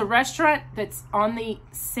 It's a restaurant that's on the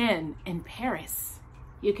Seine in Paris.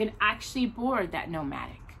 You can actually board that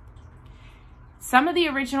Nomadic. Some of the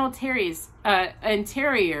original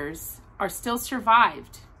interiors are still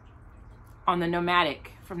survived on the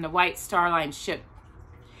Nomadic from the White Star Line ship.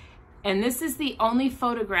 And this is the only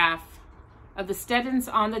photograph of the Steddons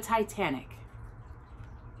on the Titanic.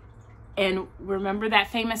 And remember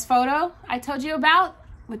that famous photo I told you about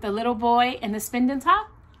with the little boy and the spindle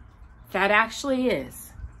top? That actually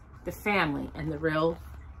is the family and the real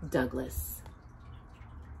Douglas.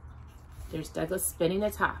 There's Douglas spinning the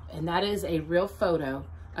top, and that is a real photo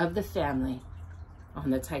of the family on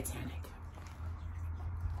the Titanic.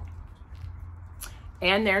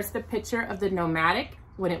 And there's the picture of the Nomadic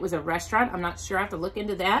when it was a restaurant. I'm not sure, I have to look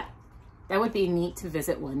into that. That would be neat to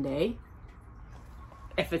visit one day,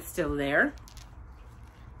 if it's still there.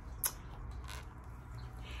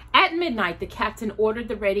 At midnight, the captain ordered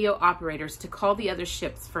the radio operators to call the other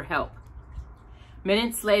ships for help.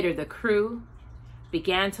 Minutes later, the crew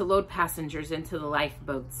began to load passengers into the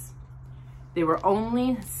lifeboats. There were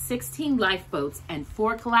only 16 lifeboats and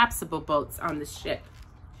 4 collapsible boats on the ship.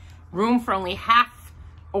 Room for only half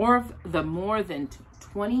of the more than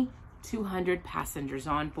 2,200 passengers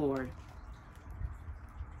on board.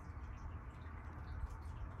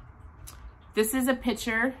 This is a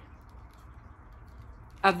picture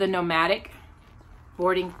of the Nomadic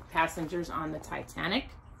boarding passengers on the Titanic.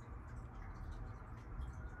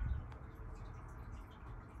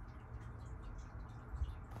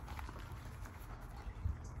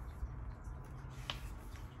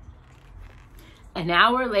 An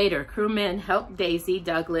hour later, crewmen helped Daisy,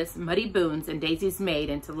 Douglas, Muddy Boons, and Daisy's maid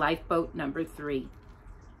into lifeboat number 3.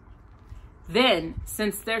 Then,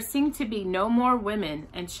 since there seemed to be no more women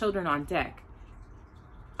and children on deck,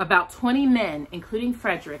 about 20 men, including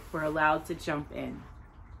Frederick, were allowed to jump in.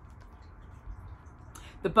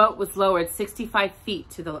 The boat was lowered 65 feet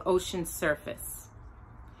to the ocean's surface.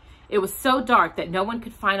 It was so dark that no one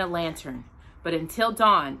could find a lantern, but until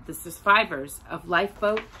dawn, the survivors of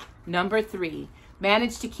lifeboat number 3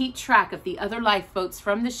 managed to keep track of the other lifeboats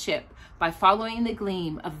from the ship by following the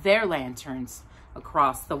gleam of their lanterns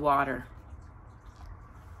across the water.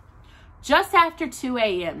 Just after 2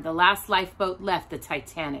 a.m., the last lifeboat left the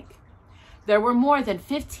Titanic. There were more than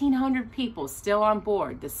 1,500 people still on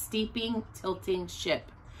board the steeping, tilting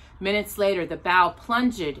ship. Minutes later, the bow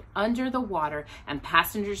plunged under the water and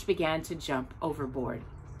passengers began to jump overboard.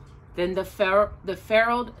 Then the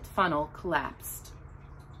ferruled funnel collapsed.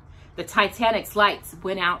 The Titanic's lights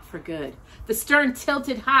went out for good. The stern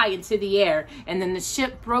tilted high into the air, and then the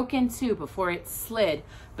ship broke in two before it slid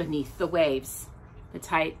beneath the waves.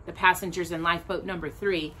 The passengers in lifeboat number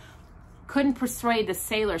 3 couldn't persuade the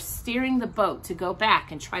sailor steering the boat to go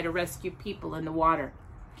back and try to rescue people in the water.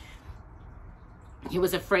 He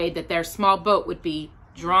was afraid that their small boat would be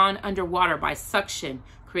drawn underwater by suction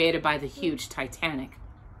created by the huge Titanic.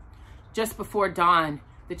 Just before dawn,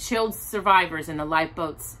 the chilled survivors in the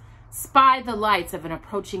lifeboats spied the lights of an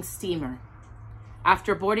approaching steamer.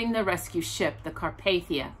 After boarding the rescue ship, the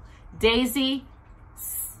Carpathia, Daisy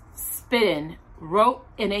Spedden wrote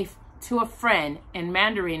to a friend in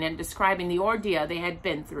Mandarin and describing the ordeal they had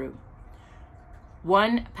been through.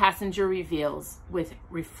 One passenger reveals with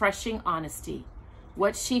refreshing honesty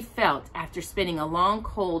what she felt after spending a long,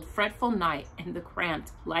 cold, fretful night in the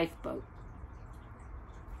cramped lifeboat.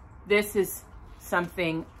 This is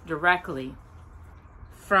something directly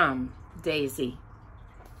from Daisy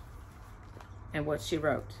and what she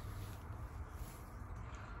wrote.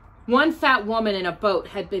 One fat woman in a boat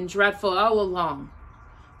had been dreadful all along,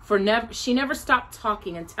 for she never stopped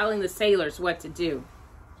talking and telling the sailors what to do.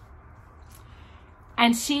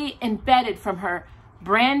 And she embedded from her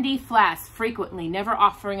brandy flask frequently, never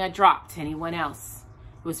offering a drop to anyone else.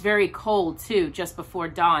 It was very cold, too, just before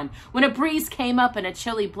dawn, when a breeze came up and a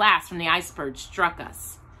chilly blast from the iceberg struck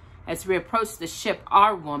us. As we approached the ship,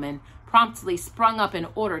 our woman promptly sprung up in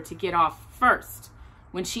order to get off first,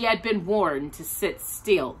 when she had been warned to sit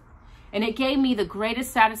still. And it gave me the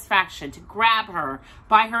greatest satisfaction to grab her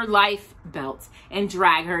by her life belt and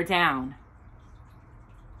drag her down.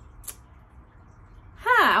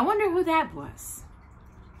 I wonder who that was.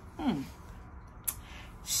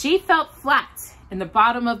 She felt flat in the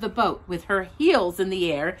bottom of the boat with her heels in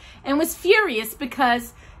the air and was furious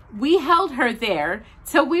because we held her there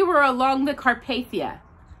till we were along the Carpathia,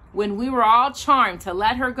 when we were all charmed to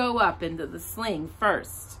let her go up into the sling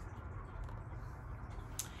first.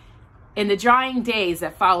 In the trying days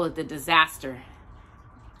that followed the disaster,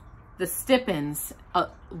 the Steppens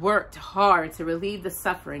worked hard to relieve the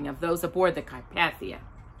suffering of those aboard the Carpathia.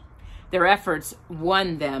 Their efforts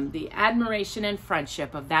won them the admiration and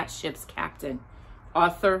friendship of that ship's captain,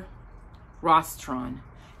 Arthur Rostron.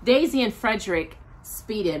 Daisy and Frederick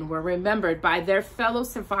Spedden were remembered by their fellow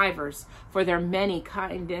survivors for their many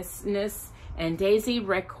kindnesses, and Daisy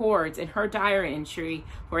records in her diary entry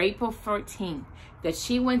for April 14th that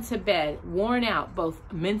she went to bed worn out both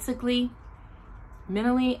mentally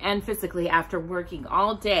and physically after working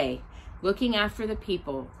all day looking after the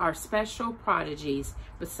people, our special prodigies,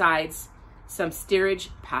 besides some steerage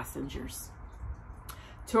passengers.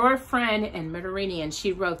 To her friend in Mediterranean,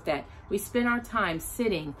 she wrote that we spent our time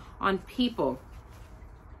sitting on people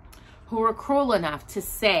who were cruel enough to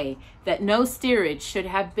say that no steerage should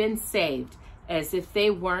have been saved, as if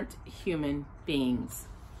they weren't human beings.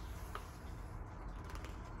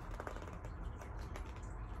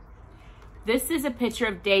 This is a picture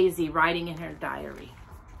of Daisy writing in her diary.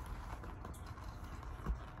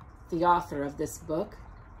 The author of this book,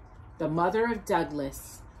 the mother of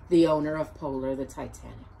Douglas, the owner of Polar, the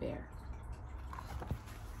Titanic bear.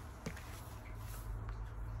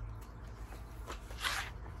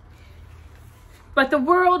 But the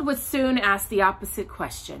world would soon ask the opposite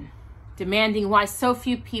question, demanding why so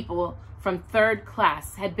few people from third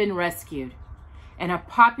class had been rescued. And a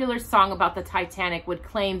popular song about the Titanic would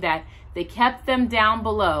claim that they kept them down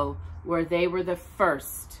below where they were the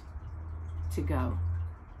first to go.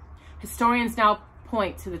 Historians now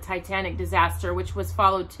point to the Titanic disaster, which was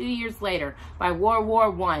followed 2 years later by World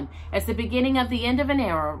War I, as the beginning of the end of an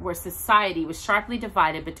era where society was sharply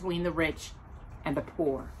divided between the rich and the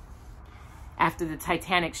poor. After the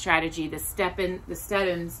Titanic tragedy, the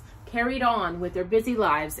Steppens carried on with their busy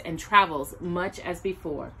lives and travels much as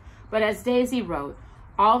before. But as Daisy wrote,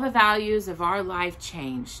 all the values of our life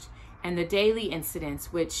changed, and the daily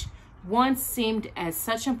incidents which once seemed as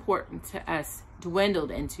such important to us dwindled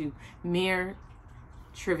into mere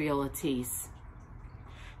trivialities.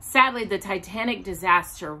 Sadly, the Titanic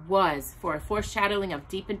disaster was for a foreshadowing of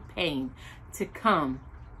deepened pain to come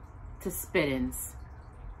to Speddens.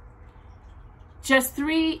 Just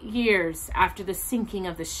 3 years after the sinking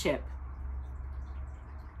of the ship,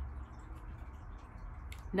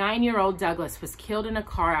 9-year-old Douglas was killed in a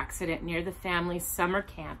car accident near the family's summer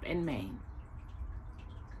camp in Maine.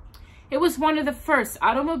 It was one of the first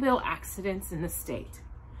automobile accidents in the state.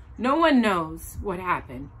 No one knows what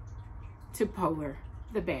happened to Polar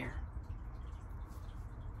the bear.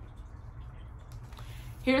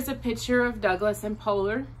 Here's a picture of Douglas and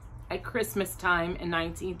Polar at Christmas time in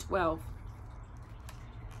 1912.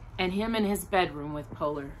 And him in his bedroom with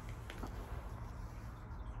Polar.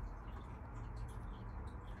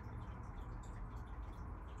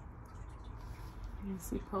 You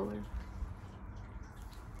see Polar?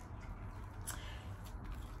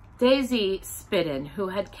 Daisy Spedden, who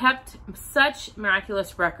had kept such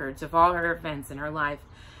miraculous records of all her events in her life,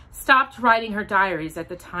 stopped writing her diaries at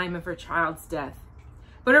the time of her child's death.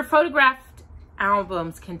 But her photographed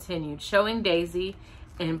albums continued, showing Daisy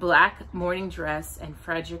in black morning dress and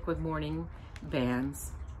Frederick with mourning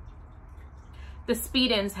bands. The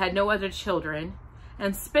Speddens had no other children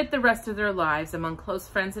and spent the rest of their lives among close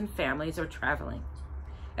friends and families or traveling.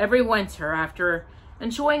 Every winter, after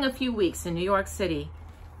enjoying a few weeks in New York City,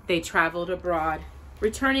 they traveled abroad.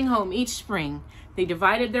 Returning home each spring, they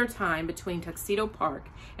divided their time between Tuxedo Park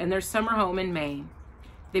and their summer home in Maine.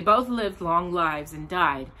 They both lived long lives and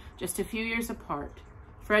died just a few years apart.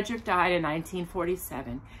 Frederick died in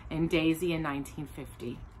 1947 and Daisy in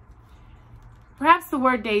 1950. Perhaps the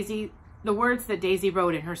words that Daisy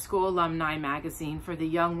wrote in her school alumni magazine for the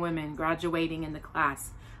young women graduating in the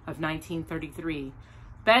class of 1933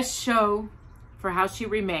 best show for how she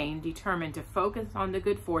remained determined to focus on the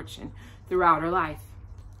good fortune throughout her life.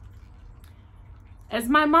 As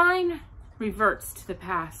my mind reverts to the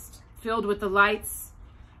past, filled with the lights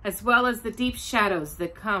as well as the deep shadows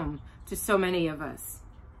that come to so many of us,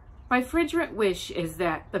 my fervent wish is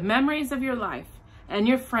that the memories of your life and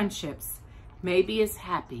your friendships may be as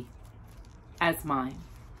happy as mine.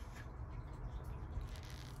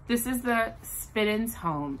 This is the Speddens'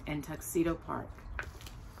 home in Tuxedo Park.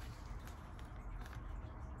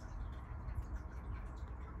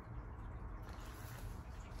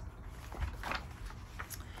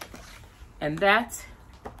 And that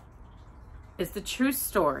is the true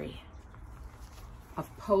story of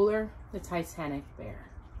Polar the Titanic bear.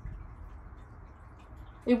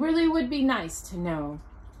 It really would be nice to know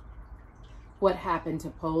what happened to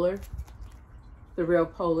Polar, the real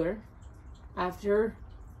Polar, after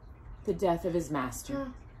the death of his master.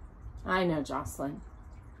 I know, Jocelyn.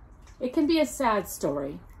 It can be a sad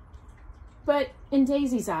story, but in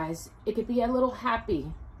Daisy's eyes, it could be a little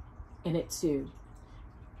happy in it too.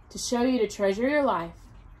 To show you to treasure your life,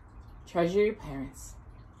 treasure your parents,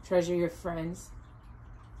 treasure your friends,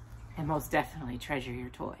 and most definitely treasure your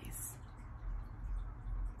toys.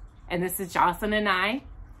 And this is Jocelyn and I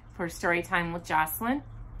for Storytime with Jocelyn,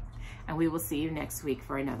 and we will see you next week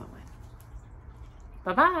for another one.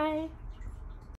 Bye-bye.